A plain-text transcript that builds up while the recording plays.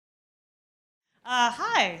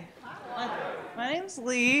Hi. My name's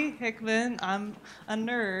Lee Hickman. I'm a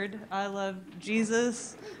nerd. I love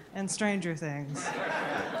Jesus and Stranger Things.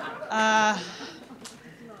 Uh,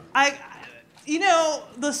 I,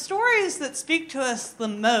 the stories that speak to us the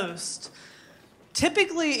most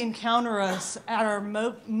typically encounter us at our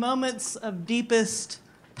moments of deepest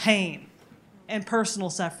pain and personal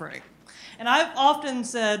suffering. And I've often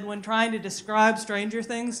said when trying to describe Stranger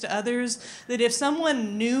Things to others that if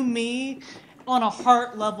someone knew me on a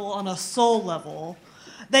heart level, on a soul level,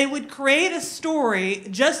 they would create a story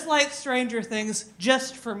just like Stranger Things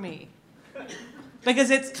just for me.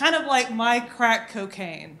 Because it's kind of like my crack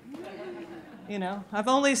cocaine. I've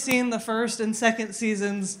only seen the first and second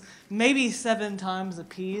seasons maybe 7 times a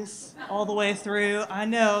piece all the way through. I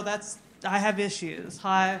know I have issues.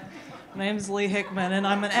 Hi, my name's Lee Hickman, and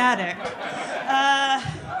I'm an addict.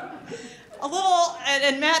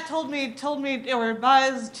 And Matt told me or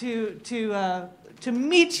advised to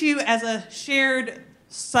meet you as a shared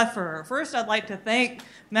sufferer. First, I'd like to thank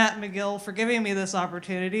Matt McGill for giving me this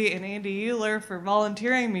opportunity and Andy Euler for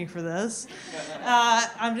volunteering me for this.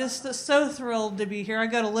 I'm just so thrilled to be here. I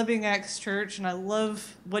go to Living Acts Church, and I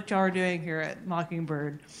love what y'all are doing here at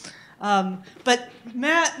Mockingbird. But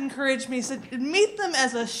Matt encouraged me, said, meet them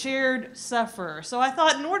as a shared sufferer. So I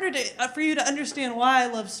thought in order for you to understand why I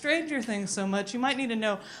love Stranger Things so much, you might need to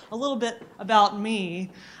know a little bit about me.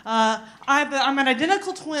 I'm an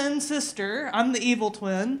identical twin sister. I'm the evil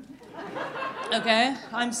twin. Okay?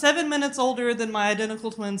 I'm 7 minutes older than my identical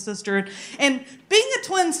twin sister. And being a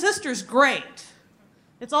twin sister is great.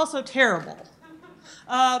 It's also terrible.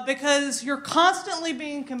 Because you're constantly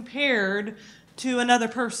being compared to another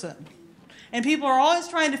person. And people are always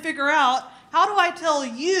trying to figure out, how do I tell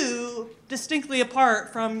you distinctly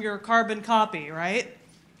apart from your carbon copy, right?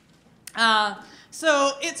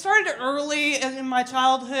 So it started early in my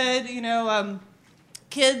childhood.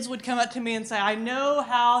 Kids would come up to me and say, I know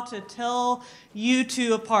how to tell you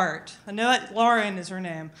two apart. I know it. Lauren is her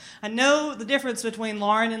name. I know the difference between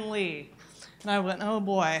Lauren and Lee. And I went, oh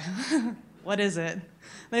boy, what is it?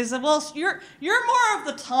 They said, well, you're more of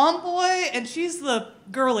the tomboy, and she's the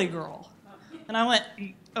girly girl. And I went,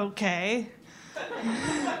 okay. And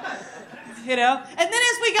then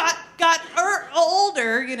as we got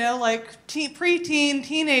older, like preteen,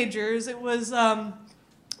 teenagers, it was,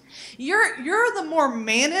 you're the more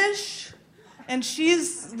mannish, and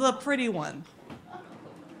she's the pretty one.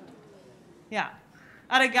 Yeah.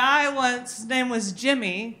 I had a guy once, his name was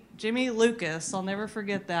Jimmy Lucas, I'll never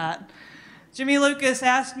forget that. Jimmy Lucas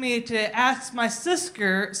asked me to ask my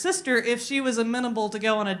sister if she was amenable to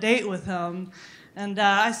go on a date with him. And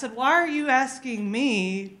I said, why are you asking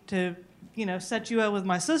me to, set you up with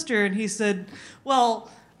my sister? And he said,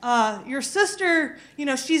 well, your sister,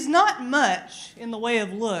 she's not much in the way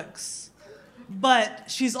of looks,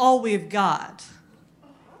 but she's all we've got.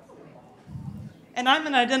 And I'm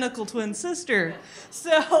an identical twin sister.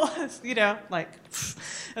 So,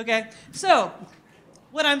 okay. So,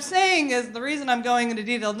 what I'm saying is the reason I'm going into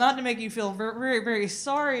detail, not to make you feel very, very, very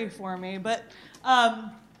sorry for me, but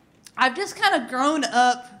I've just kind of grown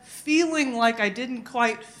up feeling like I didn't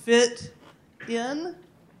quite fit in.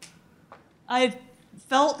 I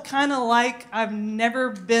felt kind of like I've never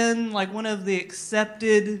been like one of the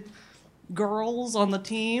accepted girls on the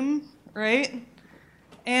team, right?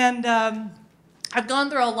 And I've gone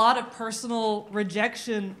through a lot of personal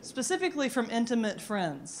rejection, specifically from intimate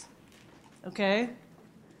friends, okay?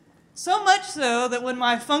 So much so that when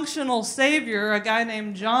my functional savior, a guy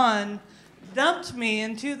named John, dumped me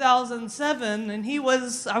in 2007, and he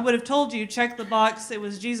was, I would have told you, check the box, it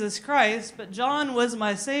was Jesus Christ, but John was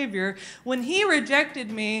my savior. When he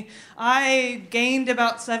rejected me, I gained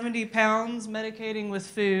about 70 pounds medicating with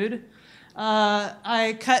food.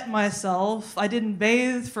 I cut myself. I didn't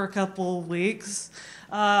bathe for a couple of weeks.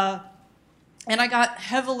 And I got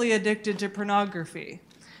heavily addicted to pornography.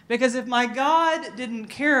 Because if my God didn't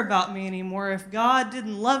care about me anymore, if God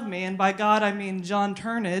didn't love me, and by God I mean John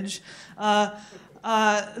Turnage,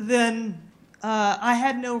 then I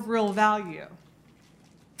had no real value.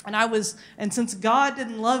 And since God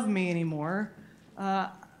didn't love me anymore,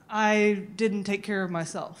 I didn't take care of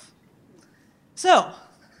myself. So,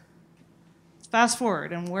 fast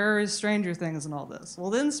forward, and where is Stranger Things and all this? Well,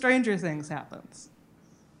 then Stranger Things happens.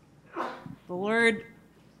 The Lord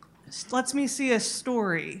lets me see a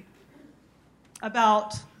story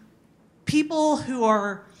about people who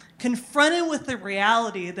are confronted with the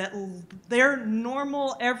reality that their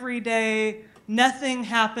normal, everyday, nothing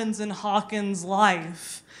happens in Hawkins'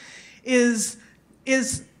 life is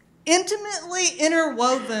intimately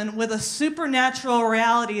interwoven with a supernatural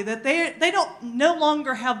reality that they don't no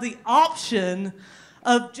longer have the option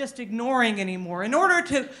of just ignoring anymore. In order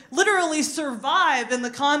to literally survive in the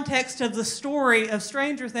context of the story of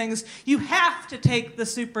Stranger Things, you have to take the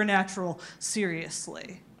supernatural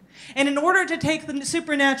seriously. And in order to take the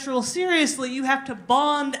supernatural seriously, you have to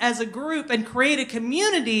bond as a group and create a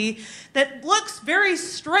community that looks very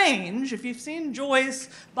strange. If you've seen Joyce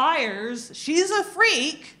Byers, she's a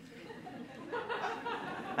freak.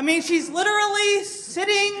 I mean, she's literally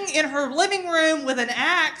sitting in her living room with an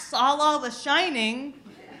axe, a la The Shining,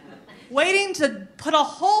 waiting to put a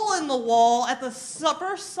hole in the wall at the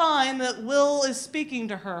first sign that Will is speaking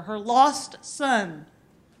to her, her lost son.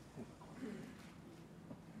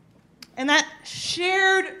 And that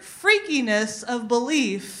shared freakiness of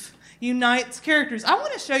belief unites characters. I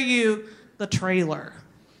want to show you the trailer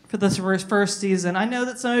for this first season. I know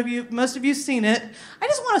that most of you have seen it. I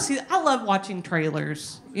just want to see, I love watching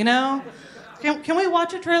trailers, you know? Can we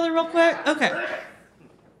watch a trailer real quick? Okay.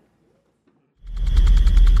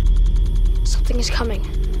 Something is coming.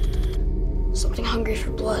 Something hungry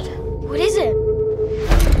for blood. What is it?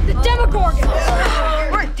 The Demogorgon!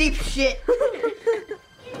 We're in deep shit.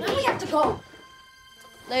 Now we have to go.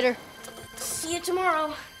 Later. See you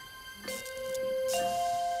tomorrow.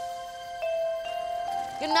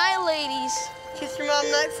 Good night, ladies. Kiss your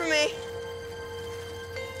mom night for me.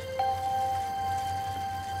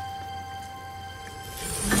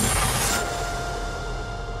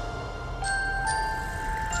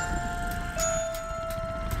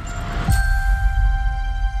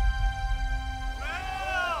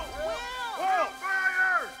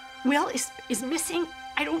 Will is missing.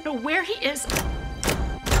 I don't know where he is.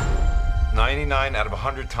 99 out of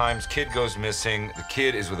 100 times, kid goes missing. The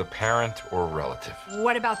kid is with a parent or a relative.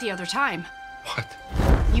 What about the other time? What?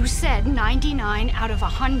 You said 99 out of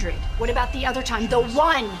 100. What about the other time? The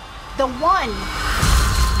one! The one!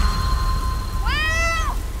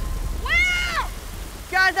 Will! Will!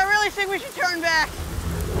 Guys, I really think we should turn back.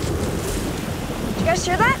 Did you guys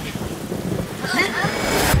hear that?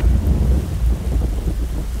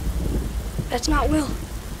 That's not Will.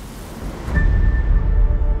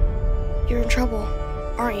 You're in trouble,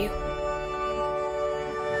 aren't you?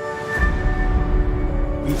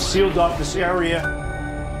 We've sealed off this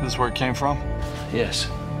area. This is where it came from? Yes.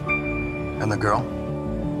 And the girl?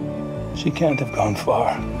 She can't have gone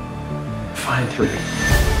far. Find her.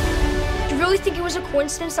 Do you really think it was a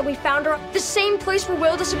coincidence that we found her at the same place where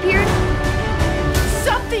Will disappeared?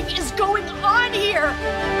 Something is going on here!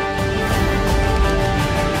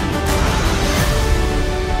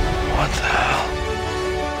 What the hell?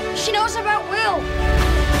 She knows about Will.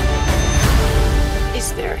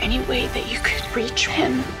 Is there any way that you could reach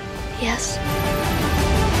him? Yes.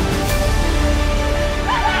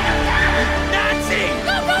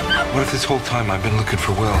 What if this whole time I've been looking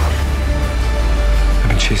for Will? I've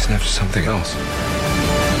been chasing after something else.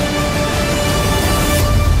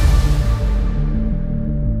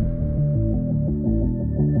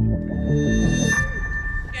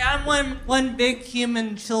 Yeah, I'm one big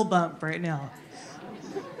human chill bump right now.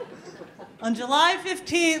 On July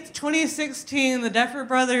 15th, 2016, the Duffer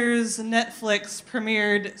Brothers Netflix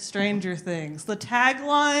premiered Stranger Things. The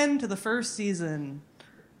tagline to the first season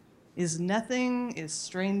is "Nothing is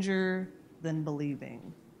stranger than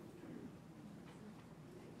believing."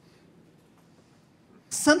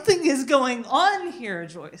 Something is going on here,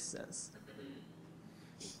 Joyce says.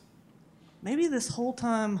 Maybe this whole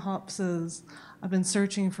time, Hop says, I've been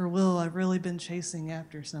searching for Will. I've really been chasing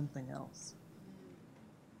after something else.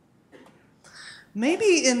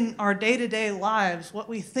 Maybe in our day-to-day lives, what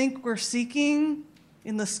we think we're seeking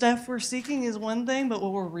in the stuff we're seeking is one thing, but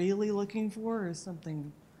what we're really looking for is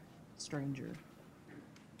something stranger.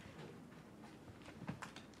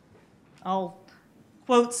 I'll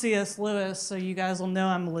quote C.S. Lewis so you guys will know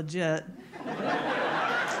I'm legit.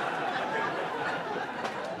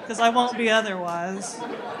 Because I won't be otherwise.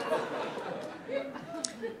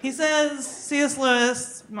 He says, C.S.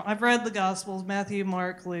 Lewis, I've read the Gospels, Matthew,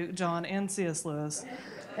 Mark, Luke, John, and C.S. Lewis.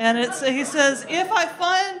 And he says, if I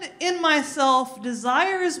find in myself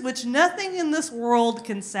desires which nothing in this world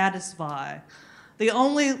can satisfy, the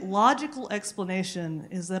only logical explanation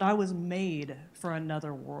is that I was made for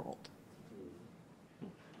another world.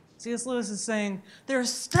 C.S. Lewis is saying,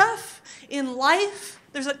 there's stuff in life,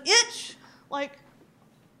 there's an itch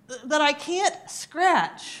that I can't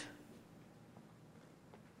scratch.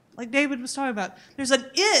 Like David was talking about, there's an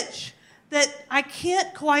itch that I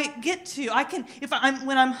can't quite get to.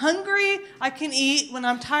 When I'm hungry, I can eat. When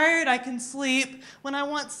I'm tired, I can sleep. When I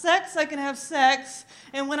want sex, I can have sex.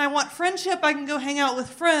 And when I want friendship, I can go hang out with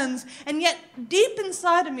friends. And yet, deep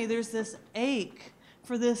inside of me, there's this ache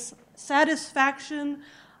for this satisfaction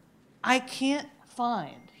I can't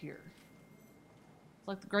find here. It's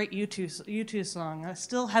like the great U2 song, I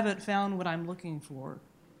still haven't found what I'm looking for.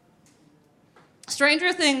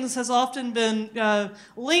 Stranger Things has often been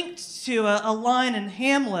linked to a line in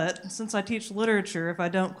Hamlet. Since I teach literature, if I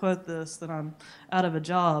don't quote this, then I'm out of a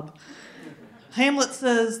job. Hamlet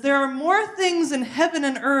says, "There are more things in heaven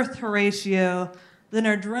and earth, Horatio, than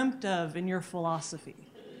are dreamt of in your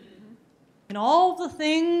philosophy." And all the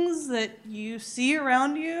things that you see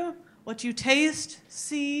around you, what you taste,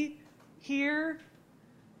 see, hear,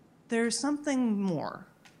 there's something more.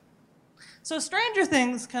 So Stranger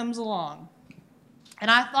Things comes along. And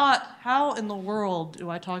I thought, how in the world do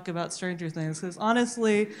I talk about Stranger Things? Because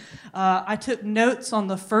honestly, I took notes on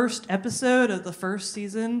the first episode of the first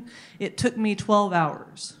season. It took me 12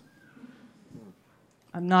 hours.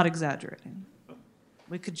 I'm not exaggerating.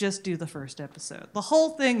 We could just do the first episode. The whole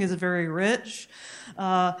thing is very rich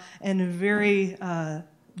and very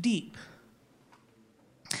deep.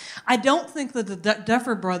 I don't think that the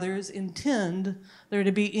Duffer Brothers intend there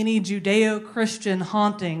to be any Judeo-Christian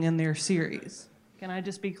haunting in their series. Can I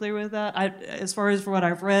just be clear with that? As far as what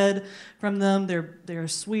I've read from them, they're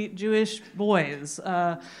sweet Jewish boys,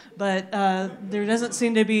 but there doesn't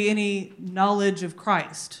seem to be any knowledge of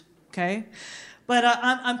Christ, okay? But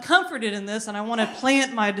I'm comforted in this, and I want to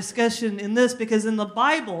plant my discussion in this because in the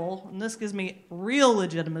Bible, and this gives me real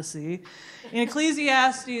legitimacy, in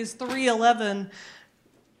Ecclesiastes 3:11,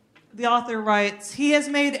 the author writes, "He has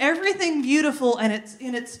made everything beautiful and it's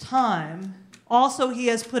in its time. Also, he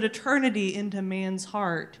has put eternity into man's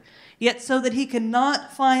heart, yet so that he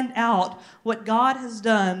cannot find out what God has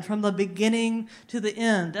done from the beginning to the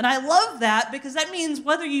end." And I love that because that means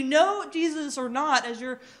whether you know Jesus or not as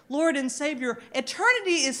your Lord and Savior,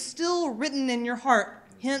 eternity is still written in your heart.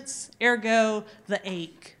 Hence, ergo, the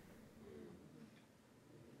ache.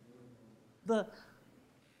 The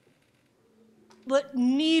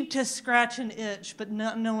need to scratch an itch, but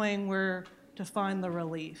not knowing where to find the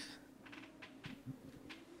relief.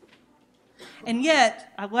 And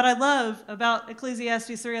yet, what I love about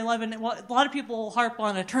Ecclesiastes 3:11, a lot of people harp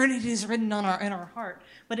on eternity is written in our heart.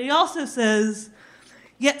 But it also says,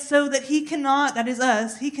 yet so that he cannot, that is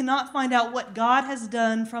us, he cannot find out what God has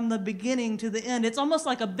done from the beginning to the end. It's almost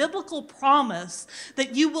like a biblical promise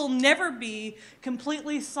that you will never be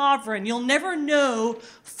completely sovereign. You'll never know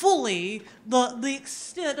fully the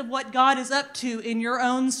extent of what God is up to in your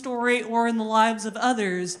own story or in the lives of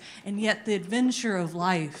others. And yet the adventure of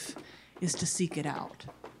life is to seek it out.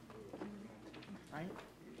 Right?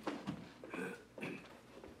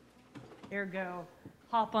 Ergo,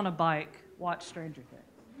 hop on a bike, watch Stranger Things.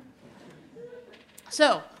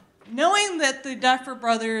 So, knowing that the Duffer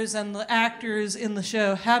Brothers and the actors in the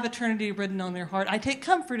show have eternity written on their heart, I take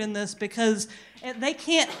comfort in this because they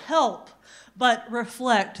can't help but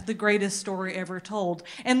reflect the greatest story ever told.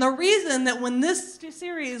 And the reason that when this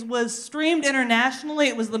series was streamed internationally,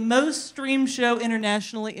 it was the most streamed show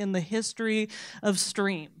internationally in the history of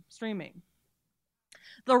streaming.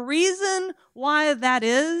 The reason why that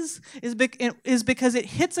is because it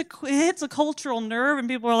hits a cultural nerve, and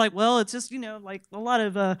people are like, well, it's just, like a lot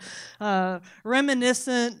of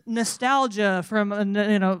reminiscent nostalgia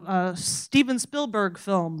from, Steven Spielberg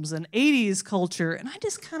films and 80s culture. And I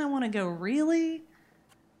just kind of want to go, really?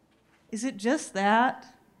 Is it just that?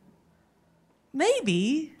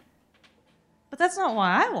 Maybe, but that's not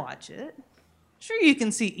why I watch it. Sure, you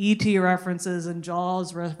can see E.T. references and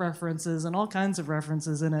Jaws references and all kinds of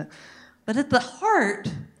references in it. But at the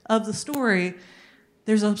heart of the story,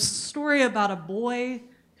 there's a story about a boy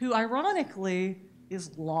who, ironically,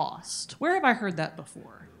 is lost. Where have I heard that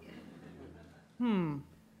before?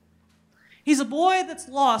 He's a boy that's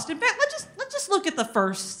lost. In fact, let's just look at the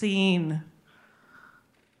first scene.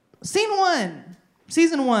 Scene 1,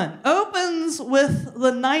 season 1, opens with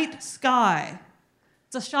the night sky.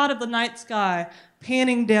 It's a shot of the night sky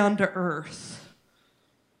panning down to Earth.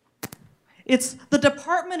 It's the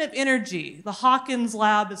Department of Energy. The Hawkins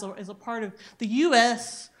Lab is a part of the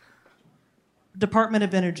U.S. Department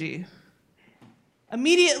of Energy.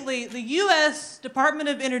 Immediately, the U.S. Department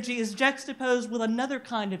of Energy is juxtaposed with another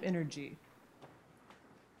kind of energy.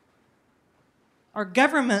 Our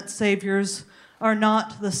government saviors are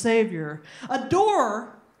not the savior. A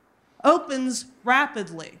door opens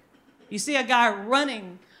rapidly. You see a guy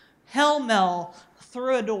running pell-mell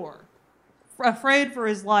through a door. afraid for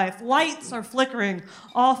his life. Lights are flickering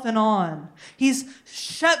off and on. He's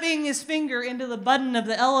shoving his finger into the button of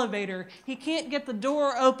the elevator. He can't get the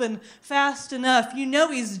door open fast enough. You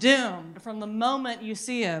know he's doomed from the moment you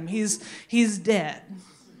see him. He's dead.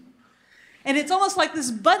 And it's almost like this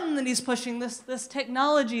button that he's pushing, this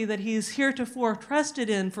technology that he's heretofore trusted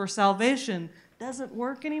in for salvation, doesn't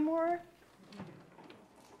work anymore.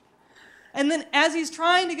 And then as he's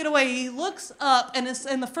trying to get away, he looks up, and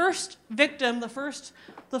the first victim, the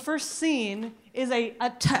first scene is an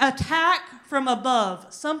attack from above.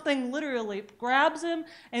 Something literally grabs him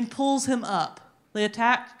and pulls him up. The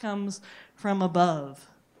attack comes from above.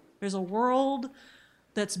 There's a world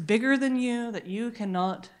that's bigger than you that you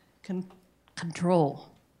cannot control.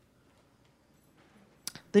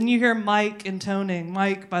 Then you hear Mike intoning.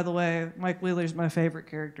 Mike, by the way, Mike Wheeler's my favorite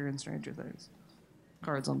character in Stranger Things.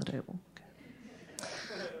 Cards on the table. Okay.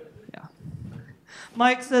 Yeah.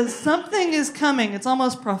 Mike says, something is coming. It's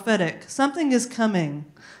almost prophetic. Something is coming.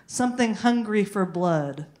 Something hungry for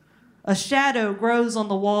blood. A shadow grows on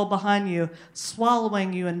the wall behind you,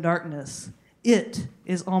 swallowing you in darkness. It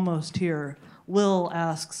is almost here. Will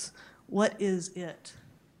asks, what is it?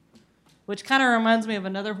 Which kind of reminds me of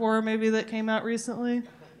another horror movie that came out recently,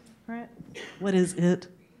 right? What is it?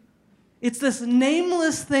 It's this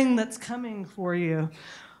nameless thing that's coming for you.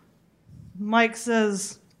 Mike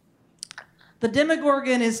says, the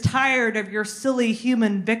Demogorgon is tired of your silly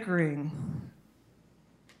human bickering.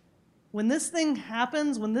 When this thing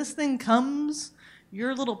happens, when this thing comes,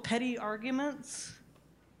 your little petty arguments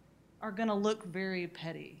are going to look very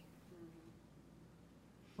petty.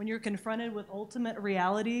 When you're confronted with ultimate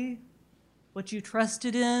reality, what you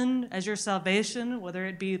trusted in as your salvation, whether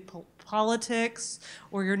it be politics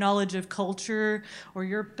or your knowledge of culture or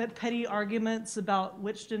your petty arguments about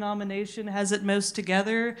which denomination has it most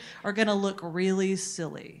together, are going to look really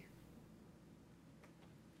silly.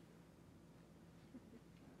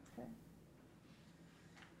 Okay.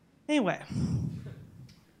 Anyway,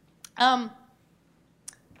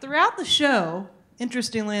 throughout the show,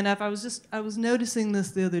 interestingly enough, I was noticing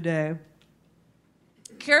this the other day.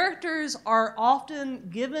 Characters are often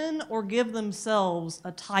given or give themselves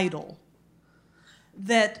a title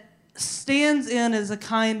that stands in as a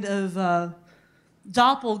kind of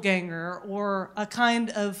doppelganger or a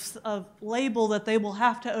kind of label that they will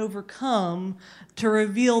have to overcome to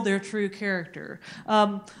reveal their true character.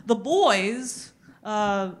 The boys,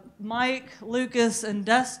 Mike, Lucas, and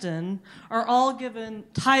Dustin, are all given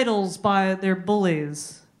titles by their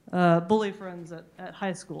bullies, bully friends at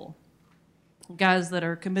high school. Guys that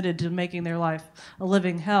are committed to making their life a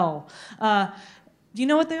living hell. Do you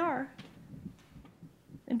know what they are?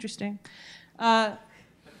 Interesting. The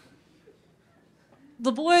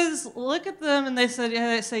boys look at them and they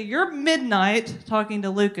say, you're Midnight, talking to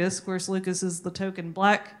Lucas. Of course, Lucas is the token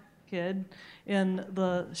black kid in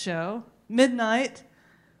the show. Midnight,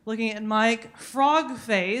 looking at Mike. Frog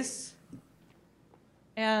Face,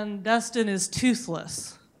 and Dustin is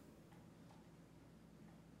Toothless.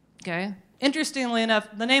 Okay? Interestingly enough,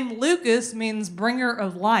 the name Lucas means bringer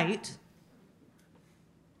of light.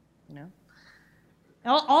 You know.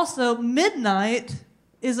 Also, midnight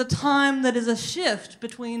is a time that is a shift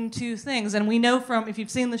between two things. And we know from, if you've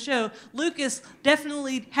seen the show, Lucas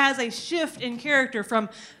definitely has a shift in character from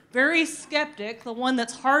very skeptic, the one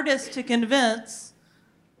that's hardest to convince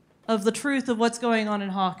of the truth of what's going on in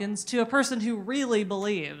Hawkins, to a person who really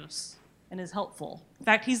believes and is helpful. In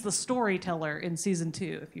fact, he's the storyteller in season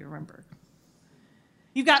 2, if you remember.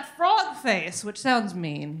 You've got Frog Face, which sounds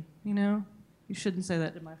mean, you know? You shouldn't say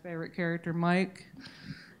that to my favorite character, Mike.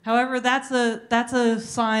 However, that's a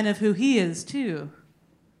sign of who he is, too.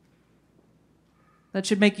 That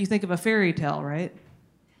should make you think of a fairy tale, right?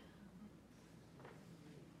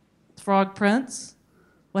 Frog Prince,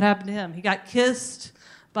 what happened to him? He got kissed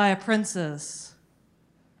by a princess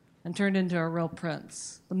and turned into a real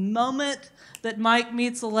prince. The moment that Mike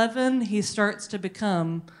meets Eleven, he starts to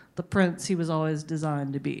become the prince he was always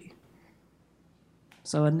designed to be.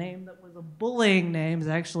 So a name that was a bullying name is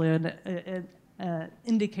actually an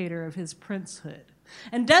indicator of his princehood.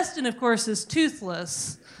 And Dustin, of course, is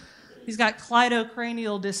Toothless. He's got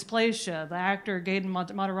cleidocranial dysplasia. The actor Gaten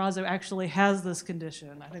Matarazzo actually has this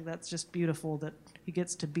condition. I think that's just beautiful that he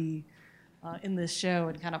gets to be in this show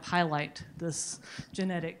and kind of highlight this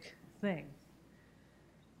genetic thing.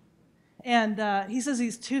 And he says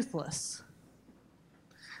he's toothless.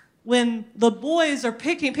 When the boys are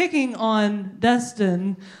picking on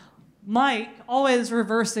Dustin, Mike, always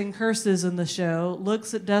reversing curses in the show,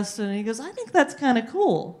 looks at Dustin and he goes, I think that's kind of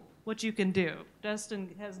cool what you can do.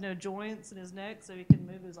 Dustin has no joints in his neck, so he can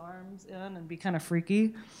move his arms in and be kind of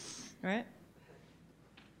freaky, right?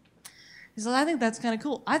 He says, I think that's kind of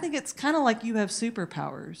cool. I think it's kind of like you have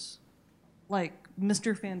superpowers, like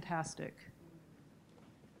Mr. Fantastic.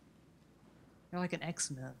 You're like an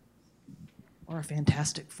X-Men or a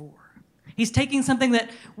Fantastic Four. He's taking something that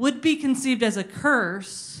would be conceived as a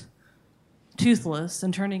curse, Toothless,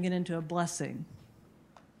 and turning it into a blessing.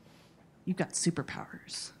 You've got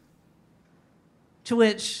superpowers. To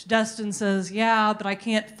which Dustin says, yeah, but I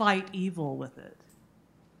can't fight evil with it.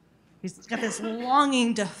 He's got this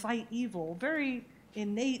longing to fight evil, very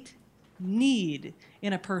innate need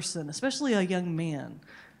in a person, especially a young man,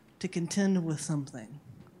 to contend with something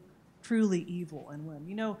truly evil and win.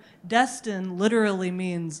 You know, Destin literally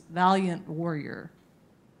means valiant warrior.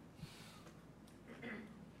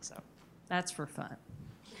 So that's for fun.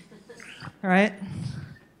 All right?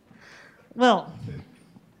 Well,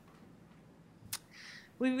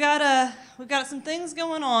 we've got some things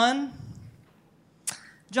going on.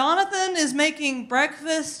 Jonathan is making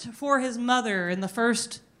breakfast for his mother in the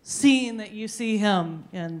first scene that you see him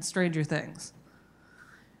in Stranger Things.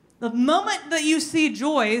 The moment that you see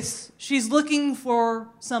Joyce, she's looking for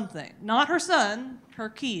something. Not her son, her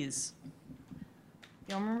keys.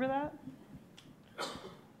 Y'all remember that?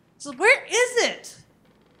 So where is it?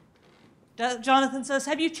 Jonathan says,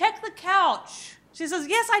 have you checked the couch? She says,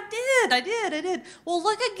 yes, I did. Well,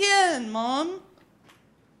 look again, Mom.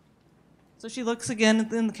 So she looks again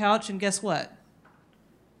in the couch, and guess what?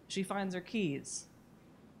 She finds her keys.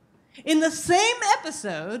 In the same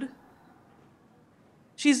episode,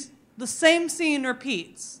 the same scene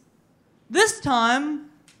repeats. This time,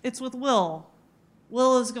 it's with Will.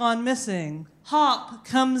 Will has gone missing. Hop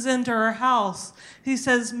comes into her house. He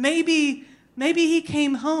says, maybe he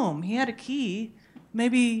came home. He had a key.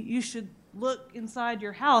 Maybe you should look inside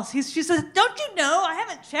your house. She says, don't you know? I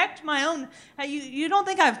haven't checked my own. You don't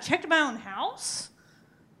think I've checked my own house?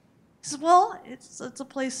 He says, well, it's a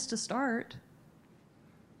place to start.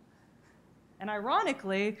 And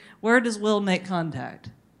ironically, where does Will make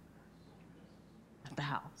contact? At the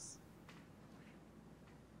house.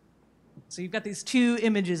 So you've got these two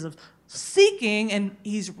images of seeking, and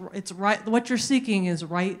it's right. What you're seeking is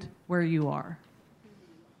right where you are.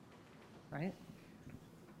 Right?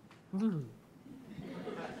 Ooh.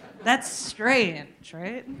 That's strange,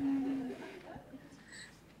 right?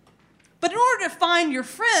 But in order to find your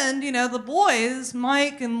friend, you know, the boys,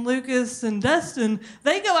 Mike and Lucas and Dustin,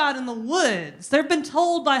 they go out in the woods. They've been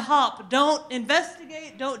told by Hop, don't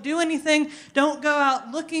investigate, don't do anything, don't go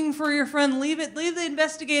out looking for your friend, leave the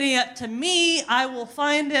investigating up to me, I will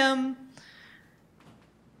find him.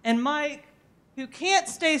 And Mike, who can't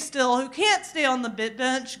stay still, who can't stay on the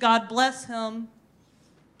bench, God bless him,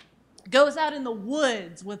 goes out in the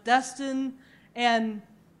woods with Dustin and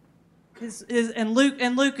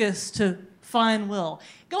Lucas to find Will.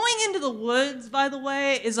 Going into the woods, by the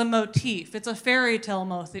way, is a motif. It's a fairy tale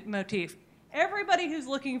motif. Everybody who's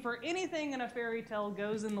looking for anything in a fairy tale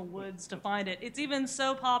goes in the woods to find it. It's even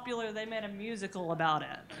so popular they made a musical about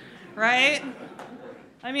it, right?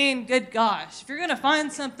 I mean, good gosh. If you're going to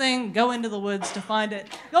find something, go into the woods to find it.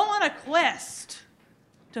 Go on a quest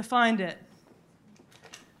to find it.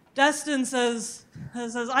 Dustin says,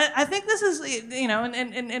 I think this is, you know,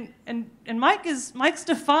 and Mike's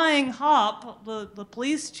defying Hop, the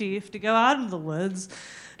police chief, to go out into the woods.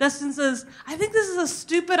 Dustin says, I think this is a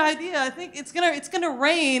stupid idea. I think it's gonna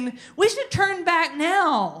rain. We should turn back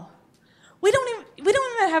now. We don't even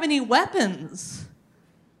have any weapons.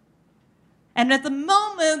 And at the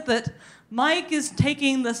moment that Mike is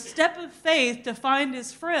taking the step of faith to find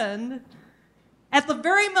his friend, at the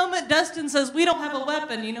very moment Dustin says, we don't have a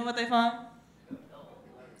weapon, you know what they find?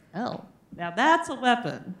 Oh, now that's a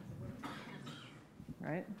weapon,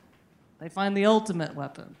 right? They find the ultimate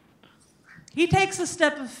weapon. He takes a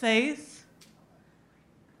step of faith,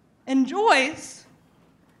 and Joyce,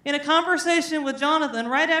 in a conversation with Jonathan,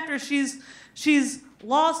 right after she's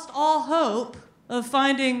lost all hope of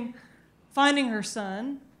finding her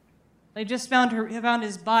son, they just found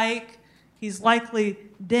his bike, he's likely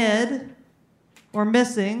dead or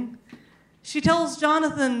missing. She tells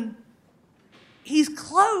Jonathan, he's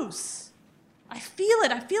close. I feel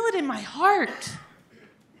it in my heart.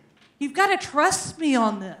 You've got to trust me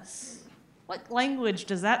on this. What language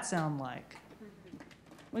does that sound like?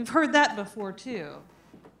 We've heard that before too.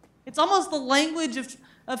 It's almost the language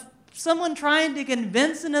of someone trying to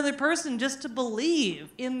convince another person just to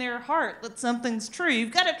believe in their heart that something's true.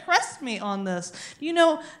 You've got to trust me on this. Do you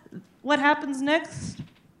know what happens next?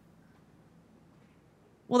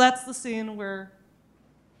 Well, that's the scene where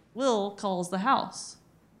Will calls the house.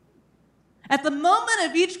 At the moment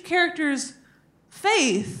of each character's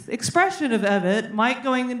faith, expression of it, Mike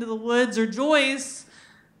going into the woods or Joyce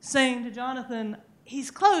saying to Jonathan,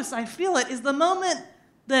 he's close, I feel it, is the moment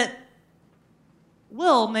that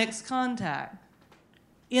Will makes contact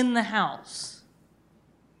in the house,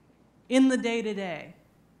 in the day-to-day.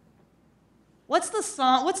 What's the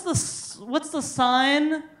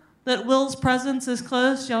sign that Will's presence is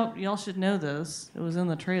close? Y'all should know this. It was in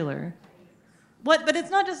the trailer. But it's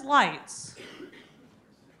not just lights.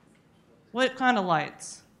 What kind of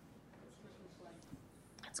lights?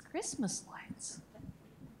 It's Christmas lights.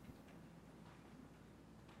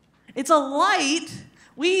 It's a light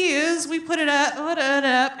we put it up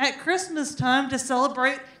at Christmas time to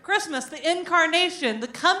celebrate Christmas, the incarnation, the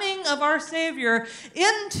coming of our Savior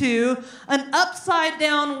into an upside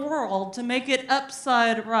down world to make it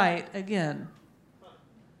upside right again.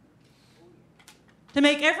 To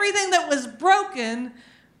make everything that was broken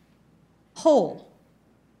whole.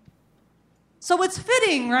 So it's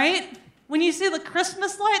fitting, right? When you see the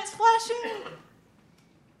Christmas lights flashing,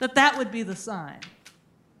 that would be the sign.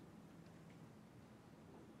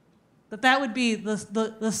 That would be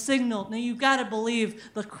the signal. Now, you've got to believe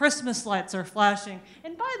the Christmas lights are flashing.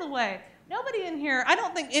 And by the way, nobody in here, I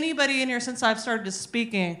don't think anybody in here since I've started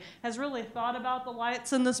speaking has really thought about the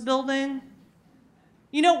lights in this building.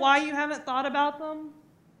 You know why you haven't thought about them?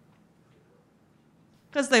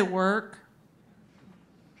 Because they work.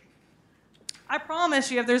 I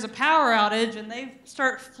promise you, if there's a power outage and they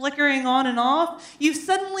start flickering on and off, you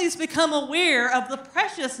suddenly become aware of the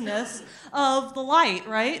preciousness of the light,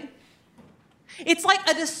 right? It's like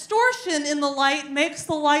a distortion in the light makes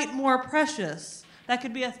the light more precious. That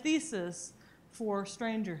could be a thesis for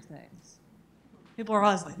Stranger Things. People are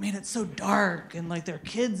always like, man, it's so dark, and like there are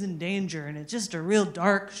kids in danger, and it's just a real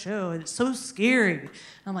dark show, and it's so scary. And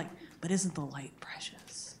I'm like, but isn't the light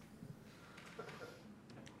precious?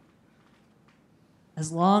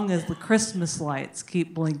 As long as the Christmas lights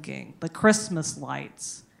keep blinking,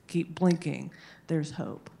 there's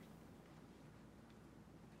hope.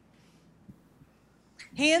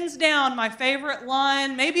 Hands down, my favorite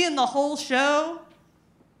line, maybe in the whole show,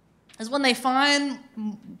 is when they find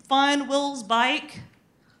Will's bike.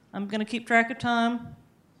 I'm going to keep track of time.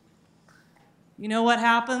 You know what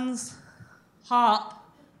happens? Hop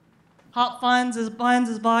finds his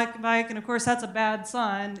bike, and of course that's a bad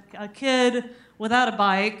sign. A kid without a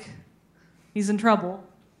bike, he's in trouble.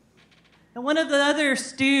 And one of the other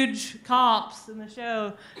stooge cops in the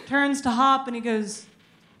show turns to Hop and he goes,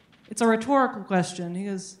 it's a rhetorical question. He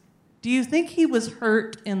goes, do you think he was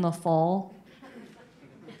hurt in the fall?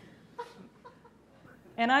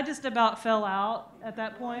 And I just about fell out at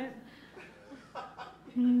that point.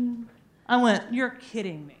 I went, you're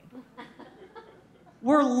kidding me.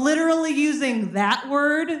 We're literally using that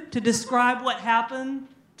word to describe what happened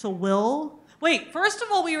to Will. Wait, first of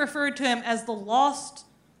all, we referred to him as the lost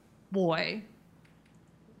boy.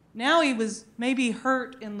 Now he was maybe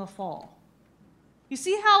hurt in the fall. You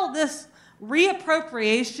see how this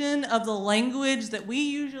reappropriation of the language that we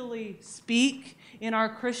usually speak in our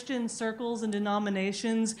Christian circles and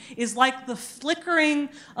denominations is like the flickering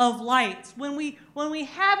of lights. When we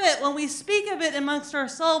speak of it amongst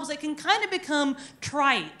ourselves, it can kind of become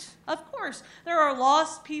trite. Of course, there are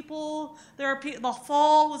lost people. The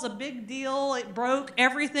fall was a big deal. It broke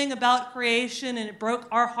everything about creation, and it broke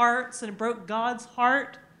our hearts, and it broke God's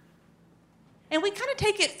heart. And we kind of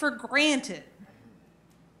take it for granted.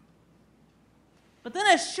 But then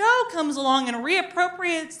a show comes along and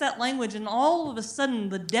reappropriates that language, and all of a sudden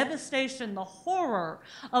the devastation, the horror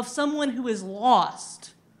of someone who is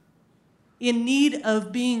lost, in need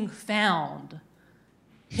of being found,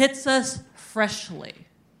 hits us freshly.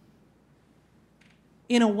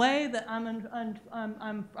 In a way that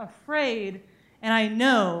I'm afraid, and I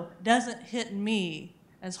know doesn't hit me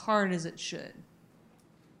as hard as it should.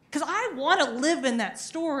 Because I want to live in that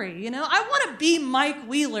story, I want to be Mike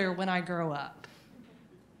Wheeler when I grow up.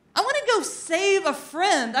 I want to go save a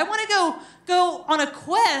friend. I want to go on a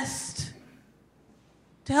quest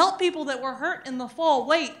to help people that were hurt in the fall.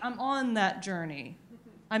 Wait, I'm on that journey.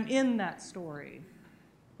 I'm in that story.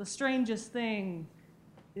 The strangest thing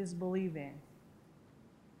is believing.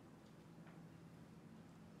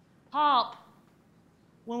 Hop,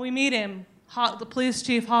 when we meet him, the police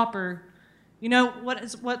chief Hopper,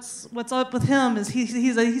 what's up with him is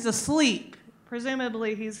he's asleep.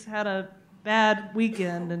 Presumably he's had a bad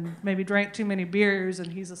weekend and maybe drank too many beers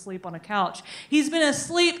and he's asleep on a couch. He's been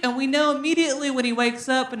asleep, and we know immediately when he wakes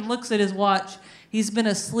up and looks at his watch, he's been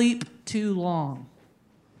asleep too long.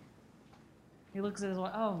 He looks at his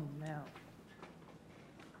watch, oh no.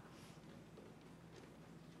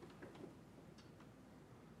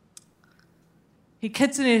 He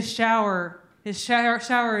gets in his shower His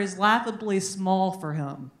shower is laughably small for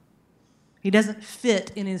him. He doesn't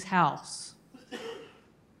fit in his house.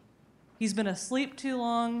 He's been asleep too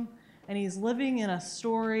long, and he's living in a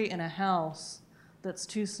story in a house that's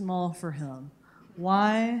too small for him.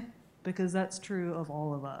 Why? Because that's true of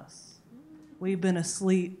all of us. We've been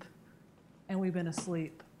asleep, and we've been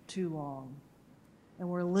asleep too long. And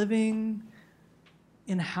we're living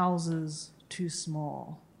in houses too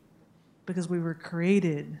small because we were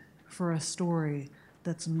created for a story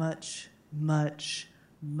that's much, much,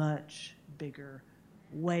 much bigger.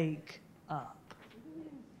 Wake up.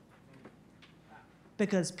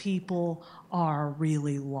 Because people are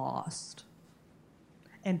really lost.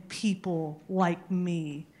 And people like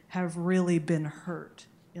me have really been hurt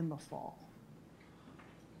in the fall.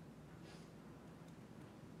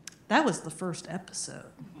 That was the first episode.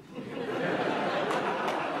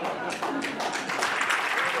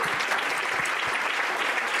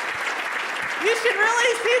 You should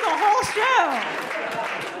really see the whole show.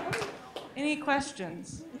 Any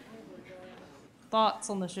questions? Thoughts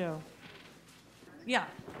on the show? Yeah.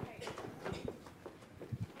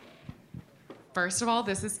 First of all,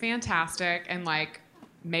 this is fantastic and like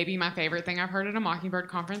maybe my favorite thing I've heard at a Mockingbird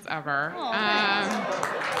conference ever.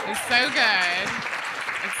 It's so good.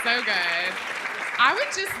 It's so good. I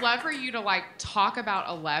would just love for you to like talk about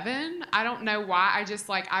Eleven. I don't know why. I just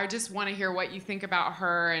want to hear what you think about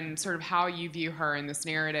her and sort of how you view her in this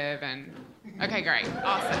narrative. And okay, great,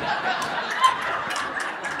 awesome.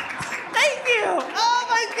 Thank you. Oh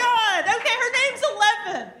my God. Okay, her name's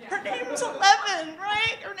 11. Her name's 11,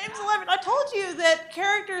 right? Her name's 11. I told you that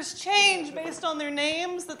characters change based on their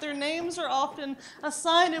names, that their names are often a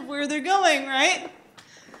sign of where they're going, right?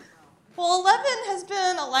 Well, 11 has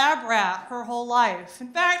been a lab rat her whole life. In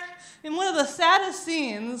fact, in one of the saddest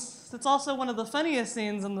scenes, that's also one of the funniest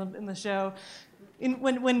scenes in the show,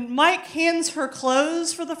 when Mike hands her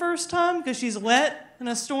clothes for the first time because she's wet in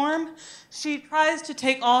a storm, she tries to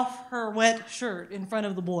take off her wet shirt in front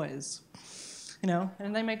of the boys.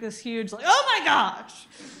 And they make this huge, like, oh my gosh,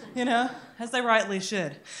 as they rightly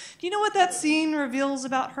should. Do you know what that scene reveals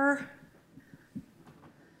about her?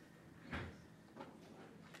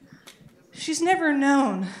 She's never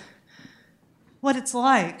known what it's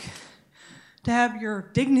like to have your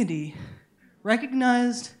dignity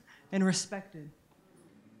recognized and respected.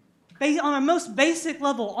 On a most basic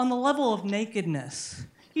level, on the level of nakedness.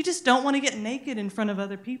 You just don't want to get naked in front of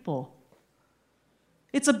other people.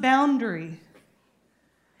 It's a boundary.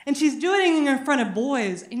 And she's doing it in front of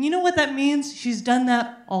boys. And you know what that means? She's done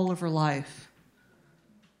that all of her life.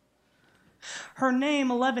 Her name,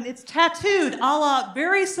 11, it's tattooed, a la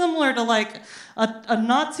very similar to like a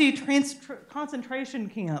Nazi concentration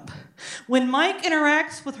camp. When Mike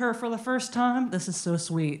interacts with her for the first time, this is so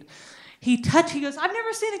sweet. He goes, I've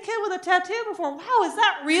never seen a kid with a tattoo before. Wow, is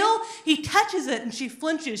that real? He touches it and she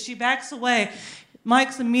flinches, she backs away.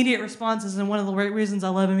 Mike's immediate response is, and one of the reasons I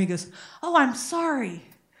love him, he goes, oh, I'm sorry.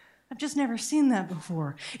 I've just never seen that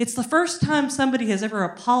before. It's the first time somebody has ever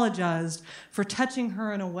apologized for touching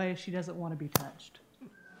her in a way she doesn't want to be touched.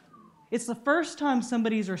 It's the first time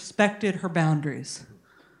somebody's respected her boundaries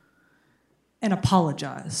and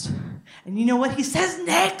apologized. And you know what he says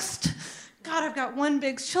next? God, I've got one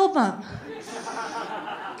big chill bump.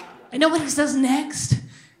 I know what he says next.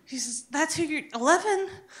 He says, that's who you're, 11?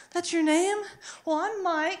 That's your name? Well, I'm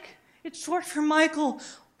Mike. It's short for Michael.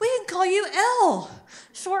 We can call you L,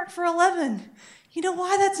 short for 11. You know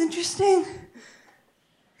why that's interesting?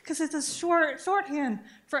 Because it's a shorthand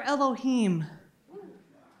for Elohim,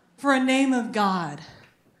 for a name of God.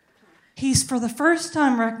 He's for the first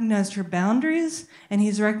time recognized her boundaries, and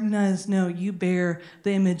he's recognized, no, you bear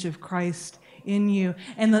the image of Christ in you.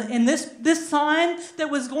 And this sign that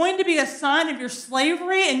was going to be a sign of your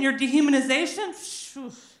slavery and your dehumanization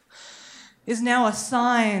is now a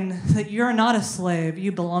sign that you're not a slave.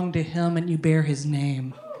 You belong to him and you bear his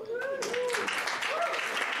name.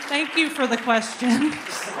 Thank you for the question.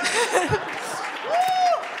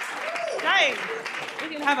 Nice. We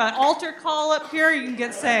can have an altar call up here. You can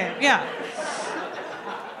get saved. Yeah.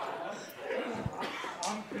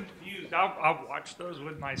 I'm confused. I've watched those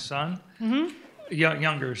with my son,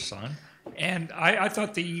 younger son, and I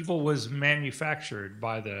thought the evil was manufactured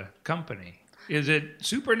by the company. Is it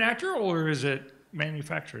supernatural or is it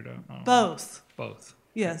manufactured? Both. Both.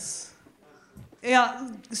 Yes.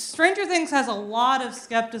 Yeah, Stranger Things has a lot of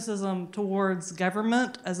skepticism towards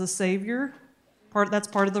government as a savior. That's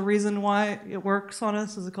part of the reason why it works on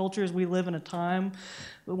us as a culture, is we live in a time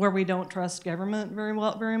where we don't trust government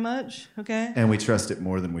very much, okay? And we trust it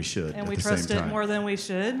more than we should. And we trust it more than we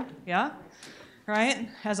should, yeah? Right?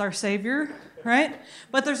 As our savior. right?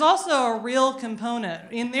 But there's also a real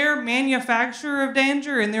component. In their manufacture of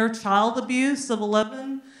danger, in their child abuse of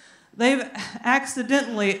 11, they've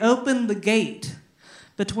accidentally opened the gate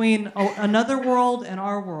between another world and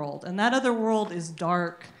our world. And that other world is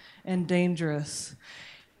dark and dangerous.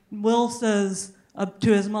 Will says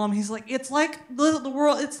to his mom, he's like, it's like the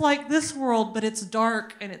world, it's like this world, but it's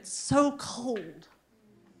dark and it's so cold.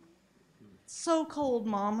 So cold,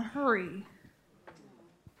 Mom, hurry.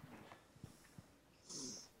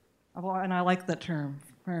 And I like that term,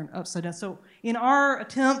 upside down. So in our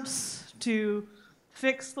attempts to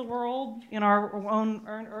fix the world in our own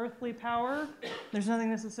earthly power, there's nothing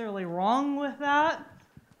necessarily wrong with that.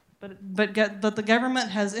 But the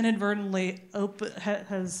government has inadvertently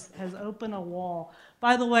has opened a wall.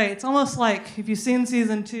 By the way, it's almost like, if you've seen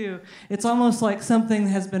season 2, it's almost like something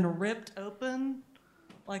has been ripped open,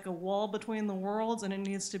 like a wall between the worlds, and it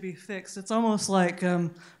needs to be fixed. It's almost like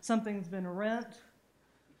something's been rent,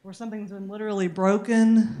 or something's been literally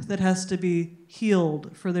broken that has to be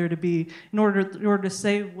healed for there to be, in order to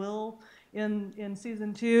save Will in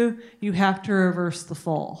season 2, you have to reverse the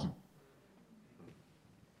fall.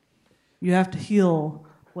 You have to heal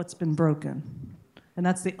what's been broken. And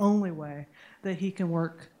that's the only way that he can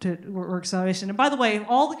work salvation. And by the way, if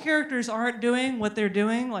all the characters aren't doing what they're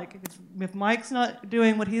doing, like if Mike's not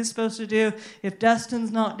doing what he's supposed to do, if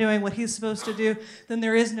Dustin's not doing what he's supposed to do, then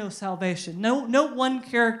there is no salvation. No one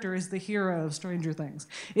character is the hero of Stranger Things.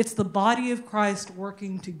 It's the body of Christ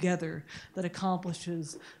working together that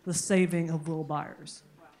accomplishes the saving of Will Byers.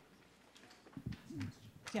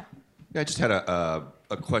 Yeah. Yeah, I just had a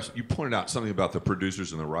question. You pointed out something about the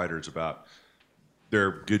producers and the writers about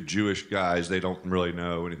they're good Jewish guys. They don't really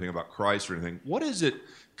know anything about Christ or anything. What is it,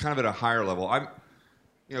 kind of at a higher level?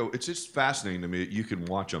 It's just fascinating to me that you can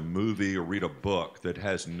watch a movie or read a book that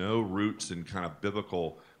has no roots in kind of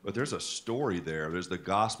biblical, but there's a story there. There's the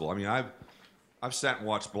gospel. I mean, I've sat and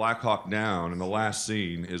watched Black Hawk Down, and the last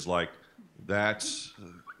scene is like, that's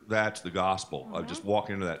the gospel of just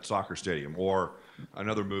walking into that soccer stadium. Or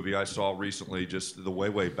another movie I saw recently, just the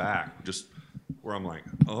way back, just where I'm like,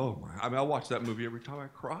 oh my! I mean, I watch that movie every time I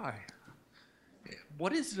cry.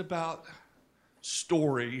 What is it about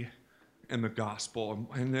story and the gospel,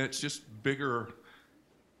 and it's just bigger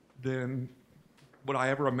than what I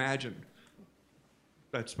ever imagined?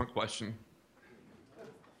 That's my question.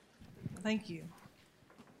 Thank you.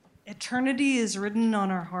 Eternity is written on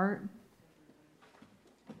our heart.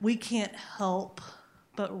 We can't help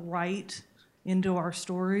but write into our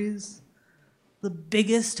stories the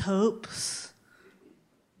biggest hopes,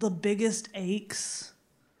 the biggest aches,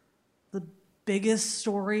 the biggest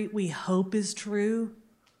story we hope is true.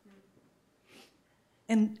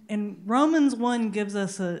 And Romans 1 gives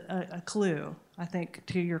us a clue, I think,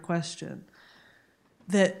 to your question,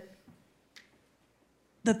 that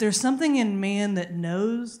there's something in man that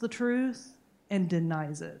knows the truth and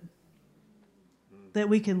denies it. That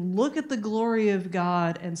we can look at the glory of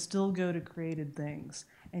God and still go to created things.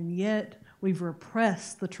 And yet, we've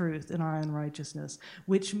repressed the truth in our unrighteousness,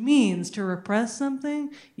 which means to repress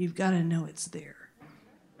something, you've got to know it's there.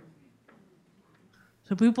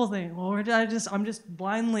 So people think, well, I'm just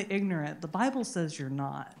blindly ignorant. The Bible says you're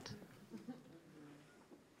not.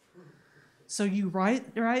 So you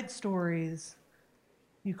write stories,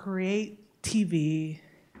 you create TV,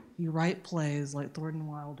 you write plays like Thornton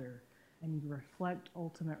Wilder, and you reflect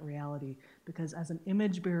ultimate reality, because as an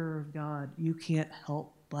image bearer of God, you can't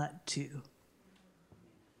help but to.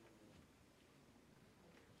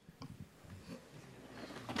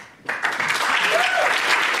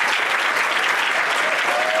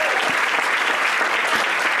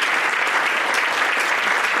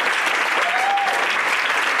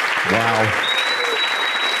 Wow.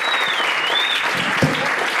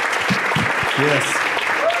 Yes.